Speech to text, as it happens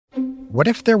What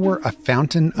if there were a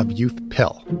fountain of youth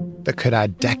pill that could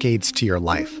add decades to your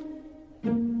life?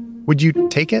 Would you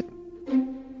take it?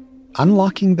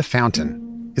 Unlocking the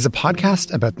Fountain is a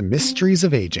podcast about the mysteries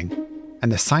of aging and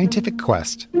the scientific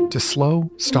quest to slow,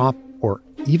 stop, or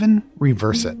even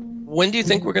reverse it. When do you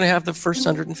think we're going to have the first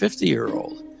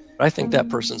 150-year-old? I think that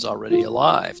person's already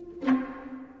alive.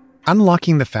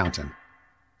 Unlocking the Fountain.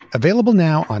 Available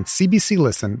now on CBC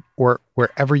Listen or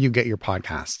wherever you get your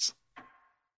podcasts.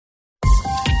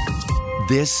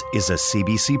 This is a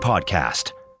CBC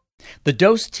podcast. The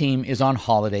Dose team is on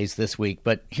holidays this week,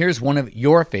 but here's one of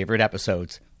your favorite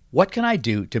episodes. What can I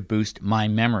do to boost my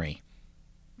memory?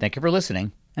 Thank you for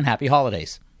listening, and happy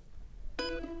holidays.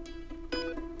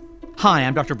 Hi,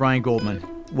 I'm Dr. Brian Goldman.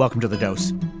 Welcome to The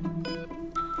Dose.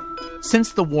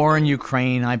 Since the war in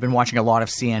Ukraine, I've been watching a lot of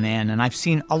CNN, and I've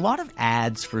seen a lot of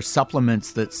ads for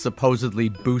supplements that supposedly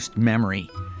boost memory.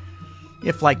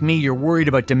 If, like me, you're worried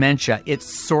about dementia, it's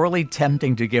sorely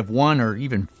tempting to give one or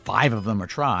even 5 of them a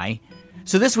try.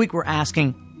 So this week we're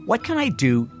asking, what can I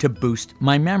do to boost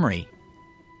my memory?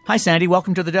 Hi, Sandy.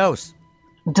 Welcome to The Dose.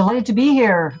 Delighted to be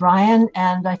here, Brian.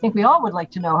 And I think we all would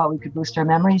like to know how we could boost our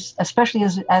memories, especially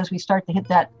as we start to hit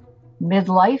that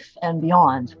midlife and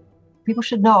beyond. People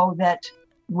should know that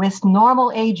with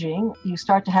normal aging, you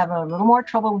start to have a little more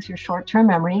trouble with your short-term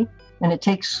memory, and it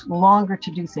takes longer to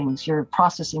do things. Your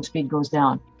processing speed goes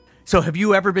down. So have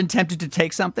you ever been tempted to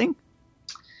take something?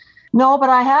 No, but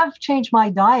I have changed my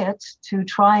diet to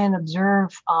try and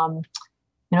observe,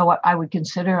 what I would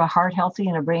consider a heart-healthy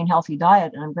and a brain-healthy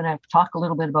diet. And I'm going to talk a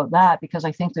little bit about that because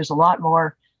I think there's a lot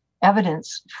more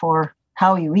evidence for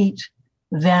how you eat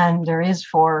than there is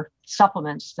for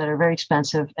supplements that are very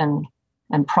expensive and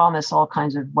promise all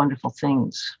kinds of wonderful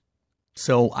things.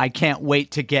 So I can't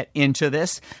wait to get into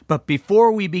this. But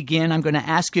before we begin, I'm going to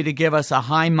ask you to give us a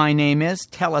hi, my name is.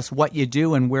 Tell us what you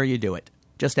do and where you do it.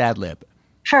 Just ad lib.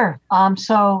 Sure. I'm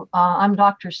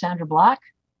Dr. Sandra Black.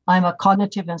 I'm a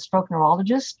cognitive and stroke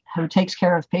neurologist who takes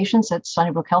care of patients at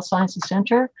Sunnybrook Health Sciences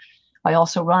Centre. I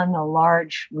also run a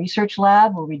large research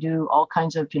lab where we do all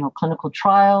kinds of, clinical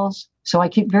trials. So I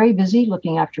keep very busy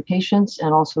looking after patients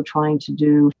and also trying to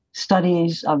do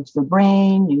studies of the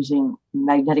brain using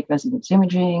magnetic resonance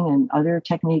imaging and other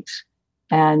techniques,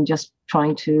 and just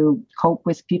trying to cope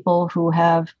with people who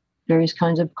have various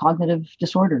kinds of cognitive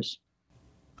disorders.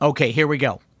 Okay, here we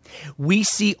go. We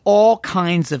see all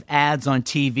kinds of ads on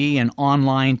TV and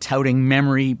online touting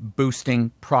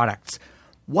memory-boosting products.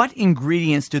 What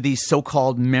ingredients do these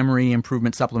so-called memory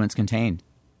improvement supplements contain?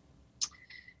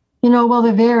 Well,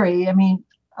 they vary.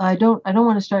 I don't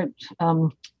want to start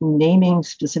naming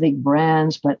specific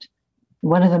brands, but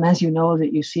one of them, as you know,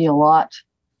 that you see a lot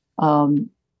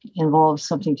involves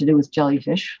something to do with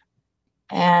jellyfish.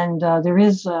 And there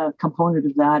is a component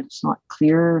of that. It's not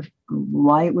clear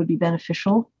why it would be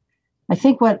beneficial. I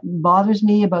think what bothers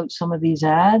me about some of these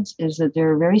ads is that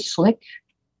they're very slick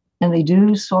and they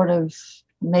do sort of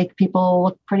make people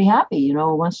look pretty happy,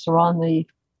 once they're on the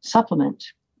supplement.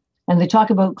 And they talk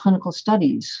about clinical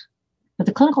studies, but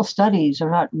the clinical studies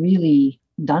are not really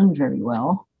done very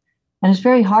well. And it's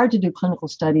very hard to do clinical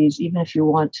studies, even if you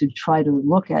want to try to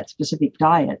look at specific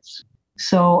diets.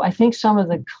 So I think some of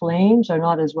the claims are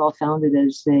not as well founded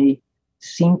as they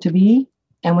seem to be.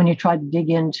 And when you try to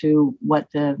dig into what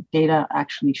the data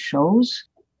actually shows,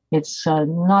 it's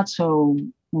not so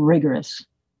rigorous.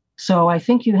 So I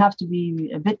think you have to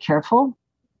be a bit careful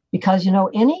because,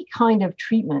 any kind of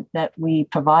treatment that we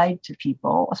provide to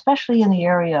people, especially in the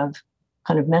area of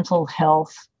kind of mental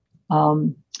health,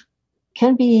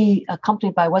 can be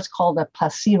accompanied by what's called a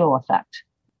placebo effect.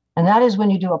 And that is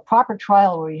when you do a proper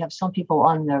trial where you have some people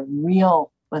on the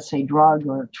real, let's say, drug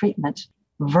or treatment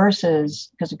versus,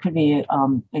 because it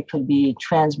could be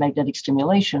transmagnetic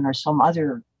stimulation or some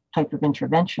other type of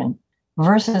intervention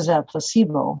versus a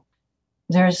placebo.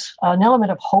 There's an element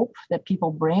of hope that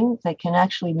people bring that can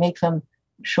actually make them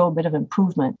show a bit of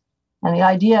improvement. And the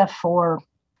idea for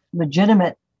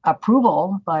legitimate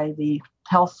approval by the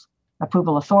health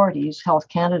approval authorities, Health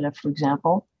Canada, for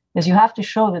example, is you have to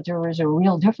show that there is a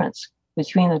real difference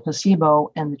between the placebo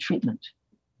and the treatment.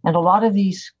 And a lot of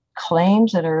these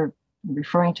claims that are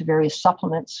referring to various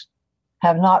supplements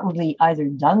have not really either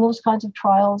done those kinds of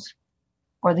trials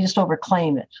or they just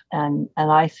overclaim it. And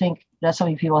I think that's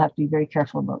something people have to be very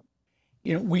careful about.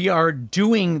 We are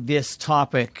doing this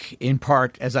topic in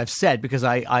part, as I've said, because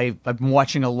I've been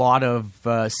watching a lot of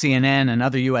CNN and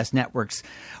other U.S. networks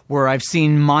where I've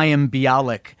seen Mayim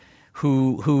Bialik,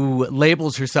 who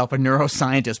labels herself a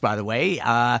neuroscientist, by the way,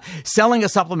 selling a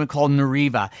supplement called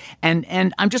Neuriva.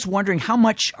 And I'm just wondering, how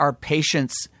much are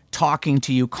patients talking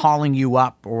to you, calling you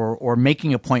up, or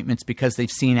making appointments because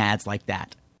they've seen ads like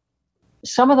that?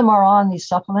 Some of them are on these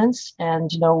supplements, and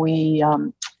we,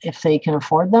 if they can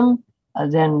afford them,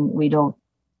 then we don't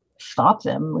stop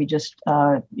them. We just,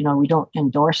 we don't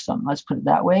endorse them. Let's put it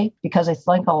that way, because I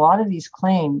think a lot of these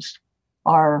claims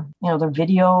are, they're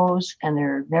videos and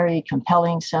they're very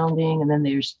compelling sounding, and then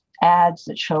there's ads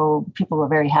that show people are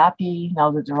very happy now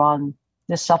that they're on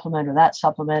this supplement or that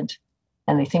supplement,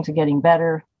 and they think they're getting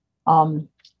better.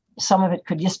 Some of it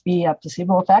could just be a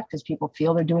placebo effect because people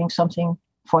feel they're doing something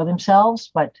for themselves,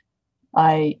 but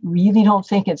I really don't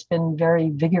think it's been very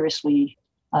vigorously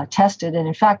tested. And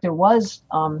in fact, there was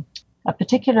a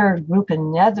particular group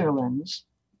in Netherlands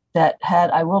that had,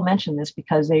 I will mention this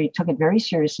because they took it very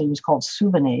seriously, it was called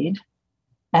Suvanade,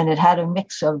 and it had a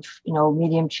mix of,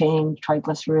 medium chain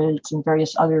triglycerides and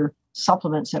various other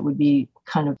supplements that would be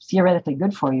kind of theoretically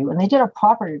good for you. And they did a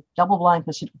proper double-blind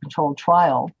placebo-controlled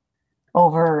trial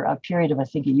over a period of, I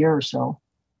think, a year or so.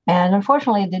 And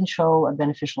unfortunately, it didn't show a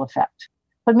beneficial effect.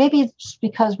 But maybe it's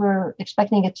because we're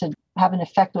expecting it to have an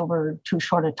effect over too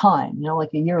short a time,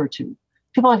 like a year or two.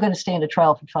 People aren't going to stay in a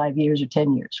trial for 5 years or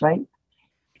 10 years, right?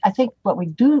 I think what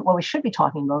we should be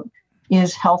talking about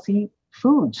is healthy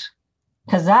foods,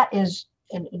 because that is,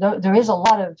 there is a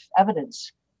lot of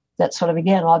evidence that's sort of,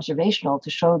 again, observational to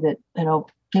show that,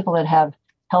 people that have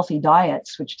healthy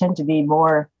diets, which tend to be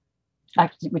more,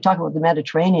 actually, we talk about the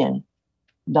Mediterranean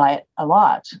diet a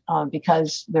lot,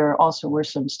 because there also were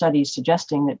some studies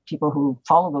suggesting that people who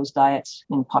follow those diets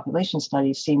in population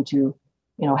studies seem to,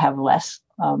 have less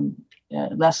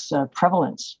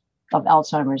prevalence of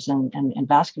Alzheimer's and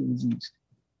vascular disease.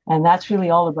 And that's really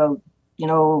all about,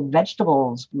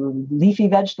 vegetables, leafy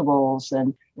vegetables,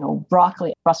 and,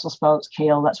 broccoli, Brussels sprouts,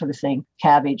 kale, that sort of thing,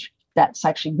 cabbage. That's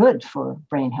actually good for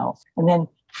brain health. And then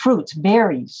fruits,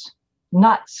 berries,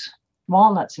 nuts,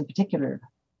 walnuts in particular,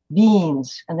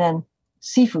 beans, and then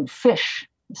seafood, fish,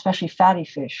 especially fatty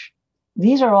fish.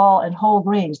 These are all, and whole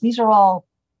grains, these are all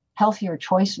healthier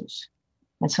choices.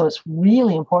 And so it's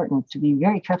really important to be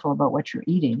very careful about what you're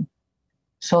eating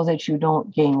so that you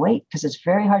don't gain weight, because it's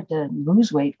very hard to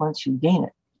lose weight once you gain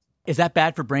it. Is that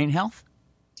bad for brain health?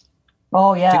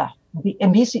 Oh, yeah.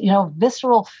 And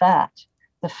visceral fat,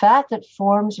 the fat that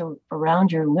forms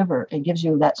around your liver, it gives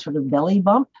you that sort of belly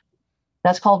bump.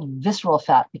 That's called visceral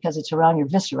fat because it's around your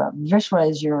viscera. Viscera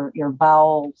is your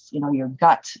bowels, your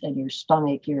gut and your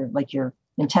stomach, your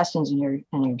intestines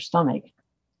and your stomach.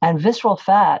 And visceral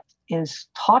fat is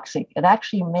toxic. It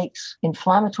actually makes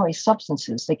inflammatory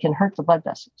substances that can hurt the blood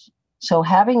vessels. So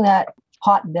having that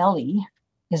pot belly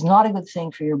is not a good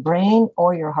thing for your brain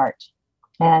or your heart.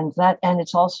 And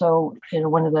it's also,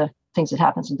 one of the things that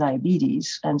happens in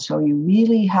diabetes. And so you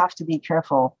really have to be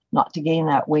careful not to gain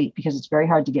that weight because it's very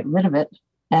hard to get rid of it.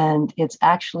 And it's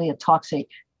actually a toxic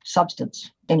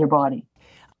substance in your body.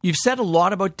 You've said a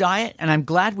lot about diet, and I'm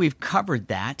glad we've covered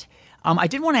that. I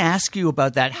did want to ask you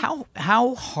about that.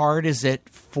 How hard is it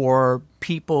for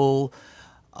people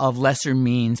of lesser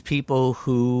means, people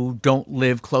who don't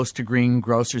live close to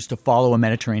greengrocers, to follow a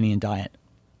Mediterranean diet?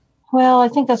 Well, I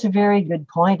think that's a very good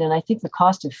point. And I think the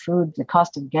cost of food, the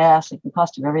cost of gas, the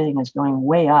cost of everything is going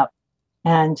way up.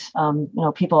 And,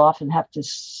 people often have to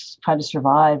try to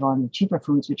survive on cheaper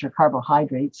foods, which are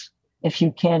carbohydrates. If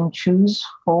you can choose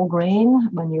whole grain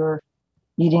when you're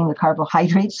eating the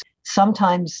carbohydrates,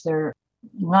 sometimes they're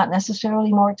not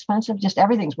necessarily more expensive. Just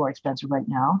everything's more expensive right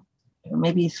now.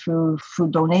 Maybe through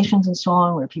food donations and so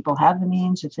on, where people have the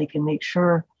means, if they can make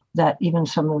sure that even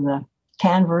some of the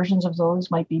canned versions of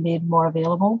those might be made more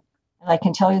available. And I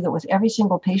can tell you that with every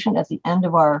single patient at the end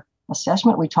of our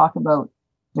assessment, we talk about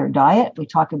their diet, we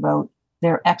talk about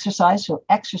their exercise. So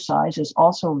exercise is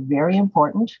also very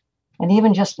important. And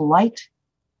even just light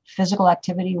physical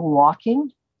activity,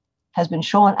 walking, has been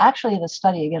shown actually in a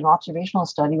study, again, an observational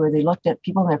study, where they looked at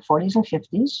people in their 40s and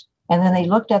 50s, and then they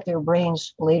looked at their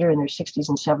brains later in their 60s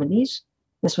and 70s.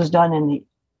 This was done in the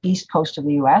east coast of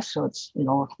the U.S., so it's,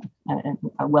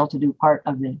 a well-to-do part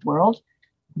of the world.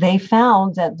 They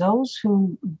found that those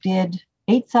who did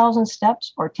 8,000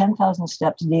 steps or 10,000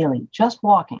 steps daily, just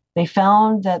walking, they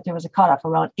found that there was a cutoff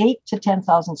around 8 to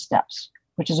 10,000 steps,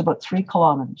 which is about 3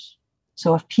 kilometers.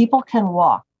 So if people can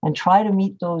walk and try to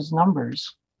meet those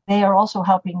numbers, they are also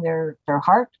helping their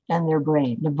heart and their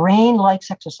brain. The brain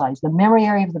likes exercise. The memory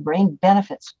area of the brain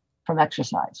benefits from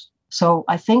exercise. So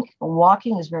I think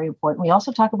walking is very important. We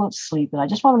also talk about sleep, and I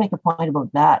just want to make a point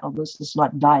about that, although this is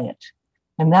not diet.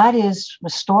 And that is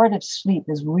restorative sleep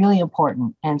is really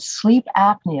important. And sleep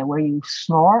apnea, where you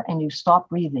snore and you stop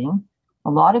breathing, a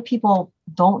lot of people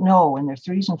don't know in their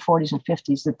 30s and 40s and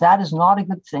 50s that is not a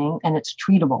good thing, and it's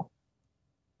treatable.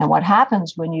 And what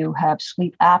happens when you have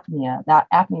sleep apnea, that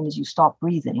apnea means you stop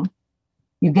breathing,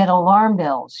 you get alarm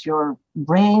bells. Your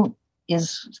throat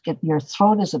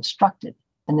is obstructed,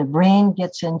 and the brain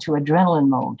gets into adrenaline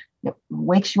mode. It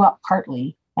wakes you up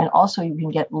partly, and also you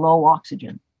can get low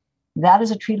oxygen. That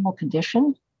is a treatable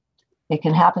condition. It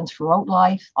can happen throughout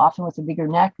life, often with a bigger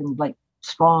neck and like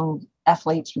strong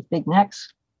athletes with big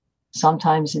necks.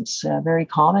 Sometimes it's very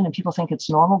common and people think it's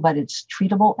normal, but it's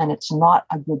treatable and it's not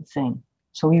a good thing.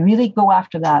 So we really go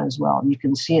after that as well. You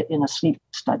can see it in a sleep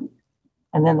study.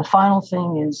 And then the final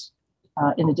thing is,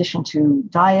 in addition to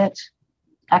diet,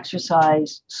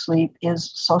 exercise, sleep,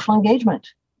 is social engagement.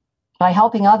 By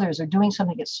helping others or doing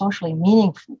something that's socially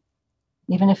meaningful,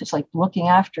 even if it's like looking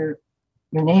after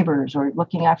your neighbors or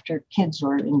looking after kids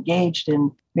or engaged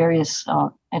in various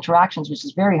interactions, which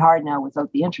is very hard now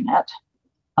without the internet,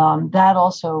 that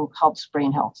also helps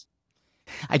brain health.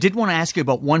 I did want to ask you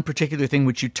about one particular thing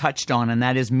which you touched on, and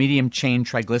that is medium chain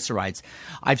triglycerides.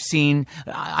 I've seen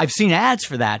ads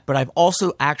for that, but I've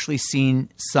also actually seen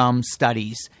some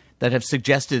studies that have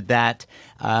suggested that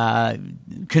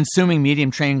consuming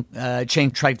medium chain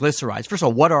triglycerides. First of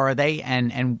all, what are they,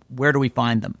 and where do we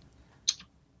find them?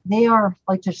 They are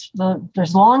like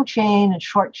there's long chain and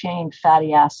short chain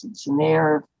fatty acids, and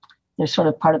they're sort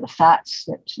of part of the fats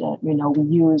that we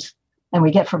use and we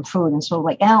get from food. And so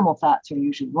like animal fats are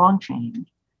usually long chain,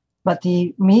 but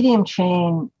the medium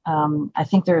chain, I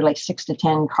think they're like 6 to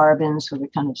 10 carbons, so they're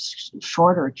kind of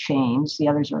shorter chains. The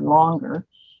others are longer.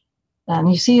 And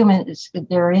you see them,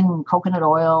 they're in coconut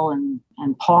oil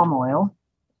and palm oil,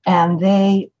 and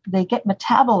they get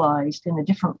metabolized in a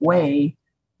different way.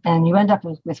 And you end up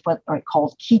with what are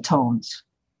called ketones.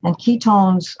 And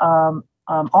ketones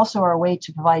also are a way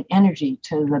to provide energy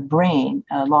to the brain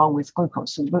along with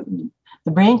glucose. So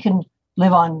the brain can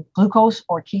live on glucose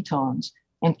or ketones.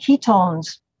 And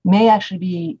ketones may actually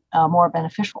be more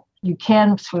beneficial. You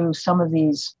can through some of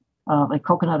these like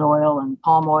coconut oil and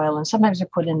palm oil, and sometimes they're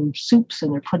put in soups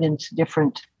and they're put into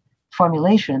different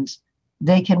formulations.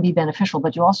 They can be beneficial,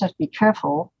 but you also have to be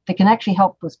careful. They can actually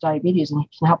help with diabetes and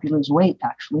can help you lose weight,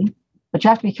 actually. But you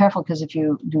have to be careful because if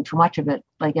you do too much of it,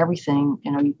 like everything,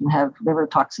 you can have liver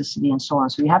toxicity and so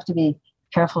on. So you have to be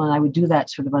careful, and I would do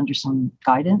that sort of under some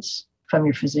guidance from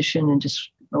your physician and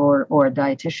or a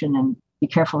dietitian, and be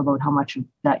careful about how much of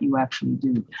that you actually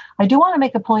do. I do want to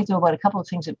make a point, though, about a couple of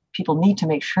things that people need to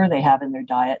make sure they have in their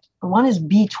diet. One is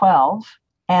B12.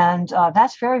 And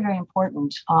that's very, very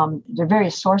important. There are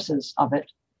various sources of it.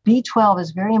 B12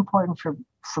 is very important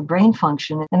for brain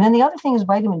function. And then the other thing is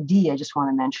vitamin D, I just want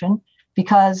to mention,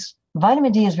 because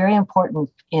vitamin D is very important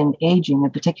in aging, in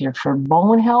particular for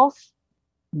bone health,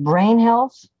 brain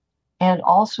health, and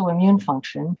also immune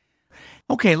function.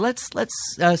 Okay, let's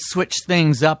switch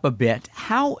things up a bit.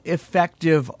 How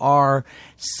effective are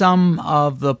some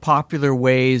of the popular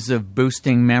ways of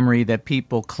boosting memory that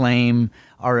people claim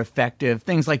are effective?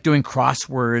 Things like doing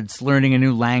crosswords, learning a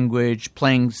new language,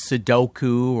 playing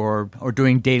Sudoku, or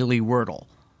doing daily Wordle.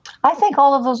 I think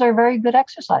all of those are very good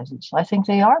exercises. I think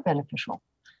they are beneficial.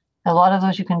 A lot of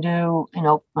those you can do,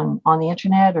 on the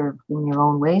internet or in your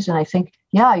own ways. And I think,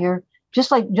 you're just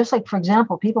like, for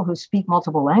example, people who speak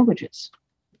multiple languages.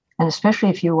 And especially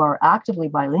if you are actively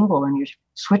bilingual and you're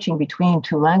switching between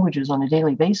two languages on a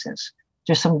daily basis,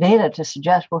 there's some data to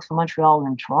suggest, both from Montreal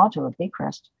and Toronto at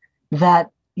Baycrest,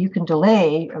 that you can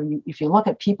delay, if you look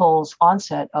at people's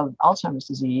onset of Alzheimer's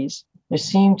disease, there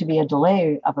seemed to be a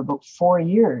delay of about 4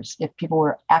 years if people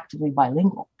were actively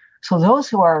bilingual. So those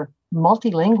who are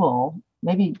multilingual,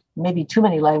 maybe too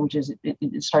many languages,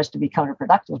 it starts to be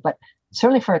counterproductive, but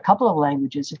certainly for a couple of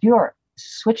languages, if you are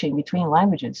switching between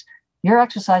languages, you're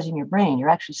exercising your brain, you're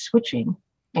actually switching,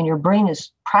 and your brain is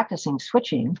practicing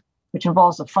switching, which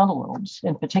involves the frontal lobes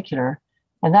in particular.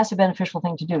 And that's a beneficial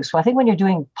thing to do. So I think when you're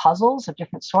doing puzzles of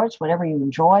different sorts, whatever you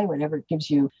enjoy, whatever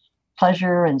gives you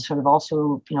pleasure and sort of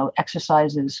also,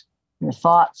 exercises your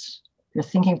thoughts, your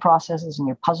thinking processes and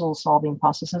your puzzle solving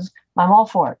processes, I'm all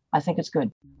for it. I think it's good.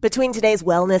 Between today's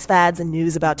wellness fads and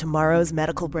news about tomorrow's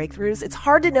medical breakthroughs, it's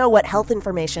hard to know what health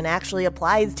information actually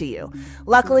applies to you.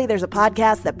 Luckily, there's a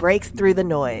podcast that breaks through the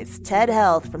noise, TED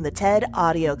Health from the TED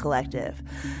Audio Collective.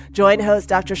 Join host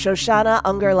Dr. Shoshana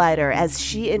Ungerleider as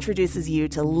she introduces you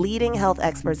to leading health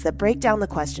experts that break down the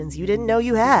questions you didn't know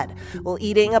you had. Will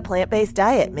eating a plant-based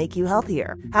diet make you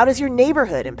healthier? How does your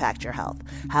neighborhood impact your health?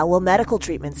 How will medical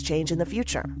treatments change in the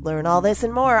future? Learn all this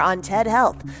and more on TED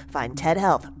Health. Find TED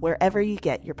Health wherever you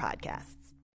get your podcasts.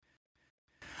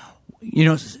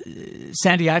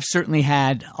 Sandy, I've certainly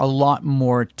had a lot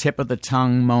more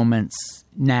tip-of-the-tongue moments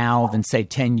now than, say,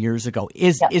 10 years ago.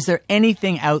 Is there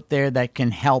anything out there that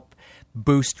can help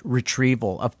boost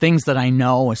retrieval of things that I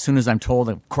know as soon as I'm told.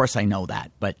 Of course I know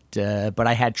that, but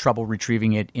I had trouble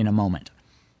retrieving it in a moment.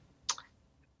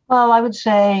 Well, I would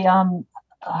say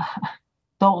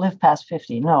don't live past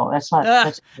 50. No, that's not.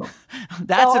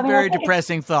 That's a very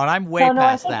depressing thought. I'm way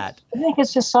past that. I think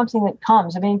it's just something that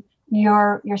comes. I mean,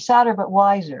 you're sadder but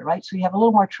wiser, right? So you have a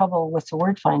little more trouble with the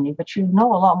word finding, but you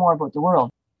know a lot more about the world.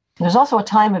 There's also a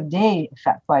time of day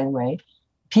effect, by the way.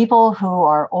 People who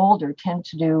are older tend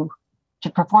to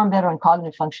perform better on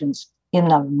cognitive functions in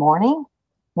the morning,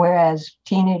 whereas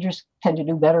teenagers tend to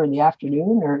do better in the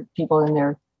afternoon, or people in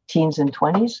their teens and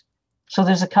 20s. So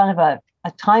there's a kind of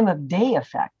a time of day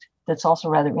effect that's also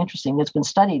rather interesting. That's been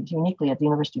studied uniquely at the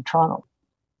University of Toronto.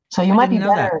 So you might be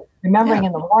better remembering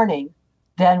in the morning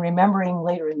than remembering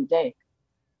later in the day.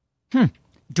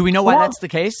 Do we know why that's the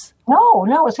case?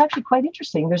 No, it's actually quite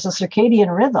interesting. There's a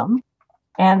circadian rhythm,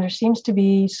 and there seems to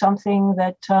be something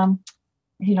that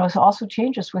also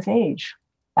changes with age.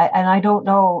 I don't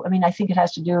know. I mean, I think it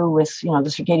has to do with, the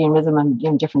circadian rhythm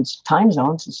in different time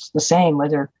zones. It's the same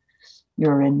whether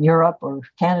you're in Europe or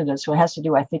Canada. So it has to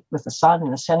do, I think, with the sun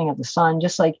and the setting of the sun.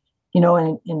 Just like,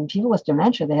 in people with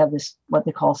dementia, they have this, what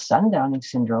they call sundowning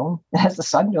syndrome. As the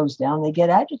sun goes down, they get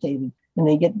agitated and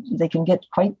they can get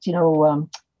quite,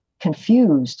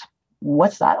 confused.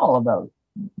 What's that all about?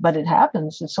 But it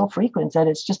happens. It's so frequent that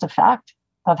it's just a fact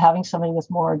of having somebody with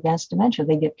more advanced dementia.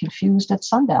 They get confused at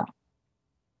sundown.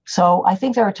 So I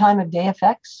think there are time of day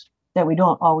effects that we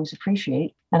don't always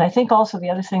appreciate. And I think also the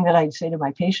other thing that I'd say to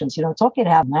my patients, it's okay to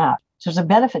have a nap. So there's a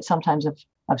benefit sometimes of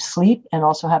sleep and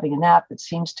also having a nap that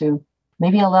seems to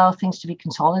maybe allow things to be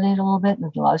consolidated a little bit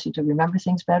and allows you to remember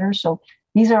things better. So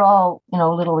these are all,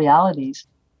 little realities.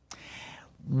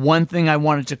 One thing I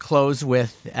wanted to close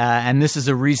with, and this is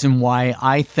a reason why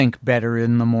I think better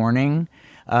in the morning,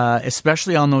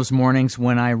 especially on those mornings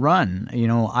when I run.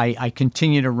 I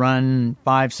continue to run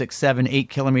 5, 6, 7, 8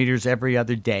 kilometers every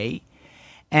other day.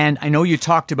 And I know you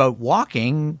talked about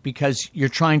walking because you're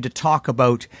trying to talk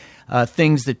about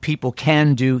things that people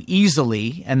can do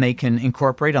easily and they can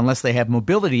incorporate unless they have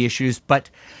mobility issues. But,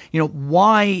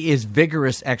 why is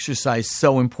vigorous exercise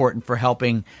so important for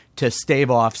helping to stave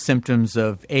off symptoms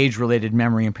of age-related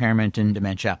memory impairment and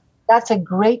dementia? That's a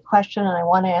great question, and I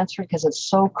want to answer it because it's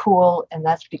so cool, and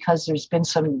that's because there's been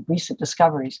some recent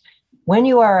discoveries. When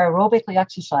you are aerobically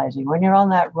exercising, when you're on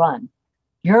that run,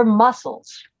 your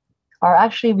muscles are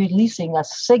actually releasing a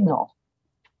signal.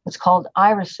 It's called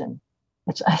irisin.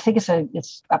 I think it's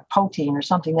a protein or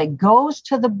something that goes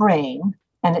to the brain,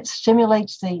 and it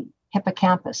stimulates the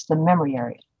hippocampus, the memory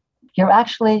area. You're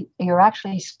actually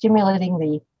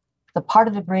stimulating the part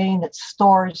of the brain that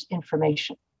stores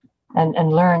information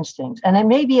and learns things. And it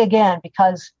may be, again,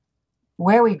 because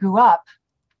where we grew up,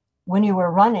 when you were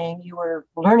running, you were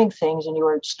learning things and you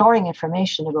were storing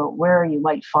information about where you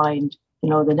might find,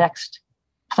 the next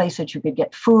place that you could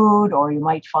get food, or you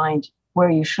might find where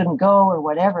you shouldn't go or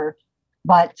whatever.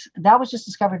 But that was just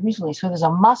discovered recently. So there's a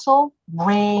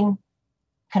muscle-brain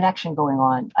connection going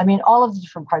on. I mean, all of the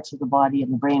different parts of the body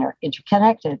and the brain are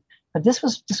interconnected, but this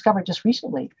was discovered just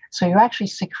recently. So you're actually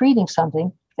secreting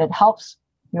something that helps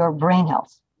your brain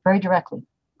health very directly.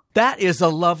 That is a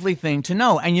lovely thing to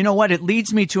know. And you know what? It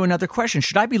leads me to another question.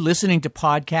 Should I be listening to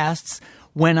podcasts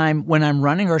when I'm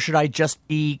running, or should I just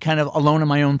be kind of alone in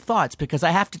my own thoughts? Because I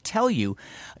have to tell you,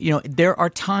 there are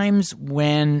times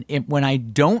when I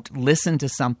don't listen to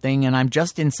something and I'm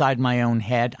just inside my own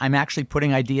head, I'm actually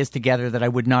putting ideas together that I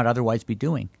would not otherwise be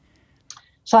doing.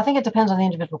 So I think it depends on the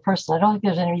individual person. I don't think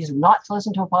there's any reason not to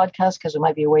listen to a podcast because it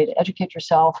might be a way to educate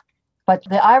yourself. But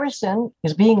the irisin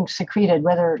is being secreted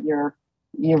whether you're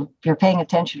paying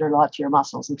attention or not to your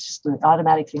muscles. It's just an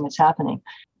automatic thing that's happening.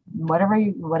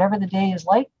 Whatever the day is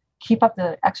like, keep up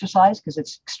the exercise because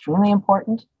it's extremely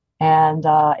important. And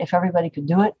if everybody could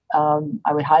do it,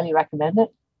 I would highly recommend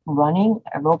it. Running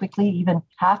aerobically, even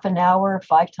half an hour,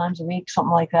 5 times a week,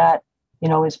 something like that,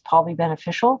 is probably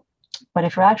beneficial. But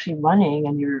if you're actually running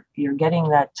and you're getting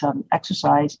that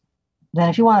exercise, then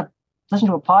if you want to listen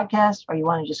to a podcast or you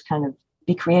want to just kind of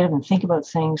be creative and think about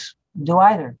things, do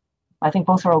either. I think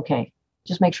both are okay.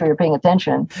 Just make sure you're paying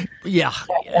attention. Yeah.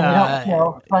 And you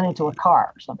don't, run into a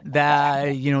car or something.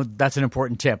 That's an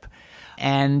important tip.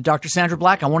 And Dr. Sandra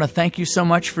Black, I want to thank you so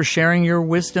much for sharing your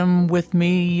wisdom with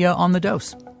me on The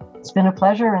Dose. It's been a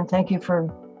pleasure, and thank you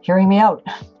for hearing me out.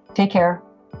 Take care.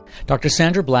 Dr.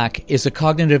 Sandra Black is a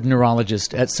cognitive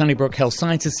neurologist at Sunnybrook Health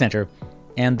Sciences Centre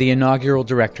and the inaugural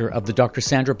director of the Dr.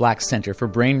 Sandra Black Centre for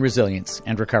Brain Resilience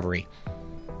and Recovery.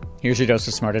 Here's your dose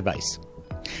of smart advice.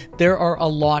 There are a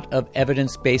lot of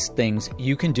evidence-based things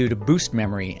you can do to boost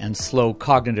memory and slow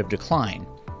cognitive decline.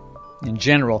 In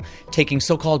general, taking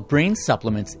so-called brain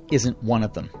supplements isn't one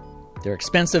of them. They're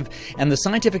expensive, and the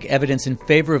scientific evidence in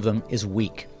favor of them is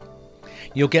weak.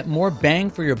 You'll get more bang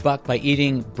for your buck by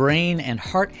eating brain and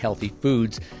heart-healthy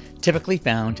foods typically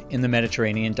found in the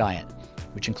Mediterranean diet,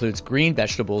 which includes green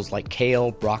vegetables like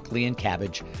kale, broccoli, and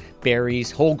cabbage, berries,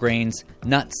 whole grains,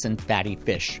 nuts, and fatty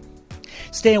fish.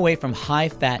 Stay away from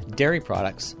high-fat dairy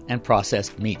products and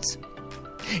processed meats.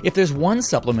 If there's one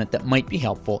supplement that might be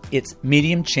helpful, it's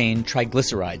medium-chain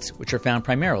triglycerides, which are found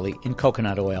primarily in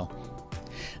coconut oil.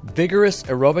 Vigorous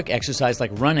aerobic exercise like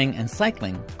running and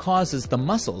cycling causes the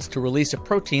muscles to release a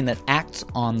protein that acts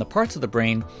on the parts of the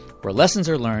brain where lessons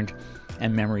are learned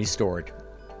and memory stored.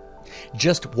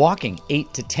 Just walking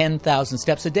 8,000 to 10,000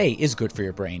 steps a day is good for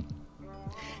your brain.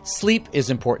 Sleep is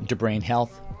important to brain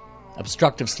health.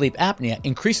 Obstructive sleep apnea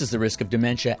increases the risk of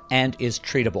dementia and is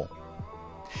treatable.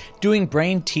 Doing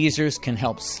brain teasers can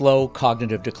help slow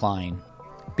cognitive decline.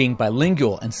 Being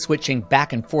bilingual and switching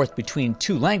back and forth between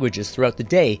two languages throughout the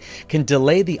day can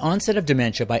delay the onset of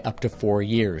dementia by up to 4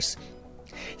 years.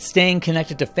 Staying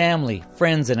connected to family,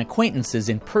 friends, and acquaintances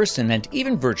in person and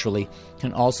even virtually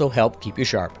can also help keep you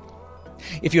sharp.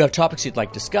 If you have topics you'd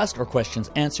like discussed or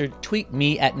questions answered, tweet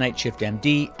me at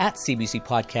NightShiftMD, at CBC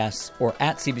Podcasts, or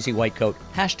at CBC Whitecoat,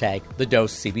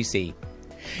 #TheDoseCBC.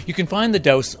 You can find The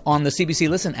Dose on the CBC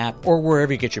Listen app or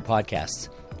wherever you get your podcasts.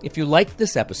 If you liked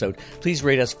this episode, please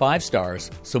rate us 5 stars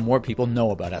so more people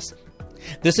know about us.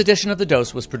 This edition of The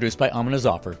Dose was produced by Amina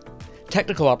Zafar.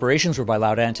 Technical operations were by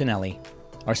Lauda Antonelli.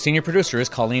 Our senior producer is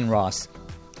Colleen Ross.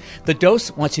 The Dose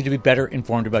wants you to be better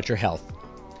informed about your health.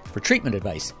 For treatment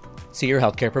advice, see your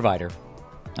healthcare provider.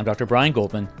 I'm Dr. Brian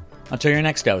Goldman. Until your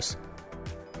next dose.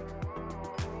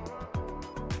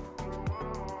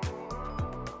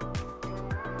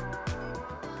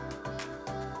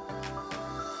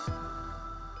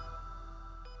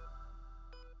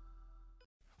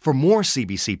 For more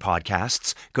CBC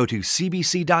podcasts, go to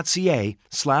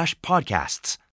cbc.ca/podcasts.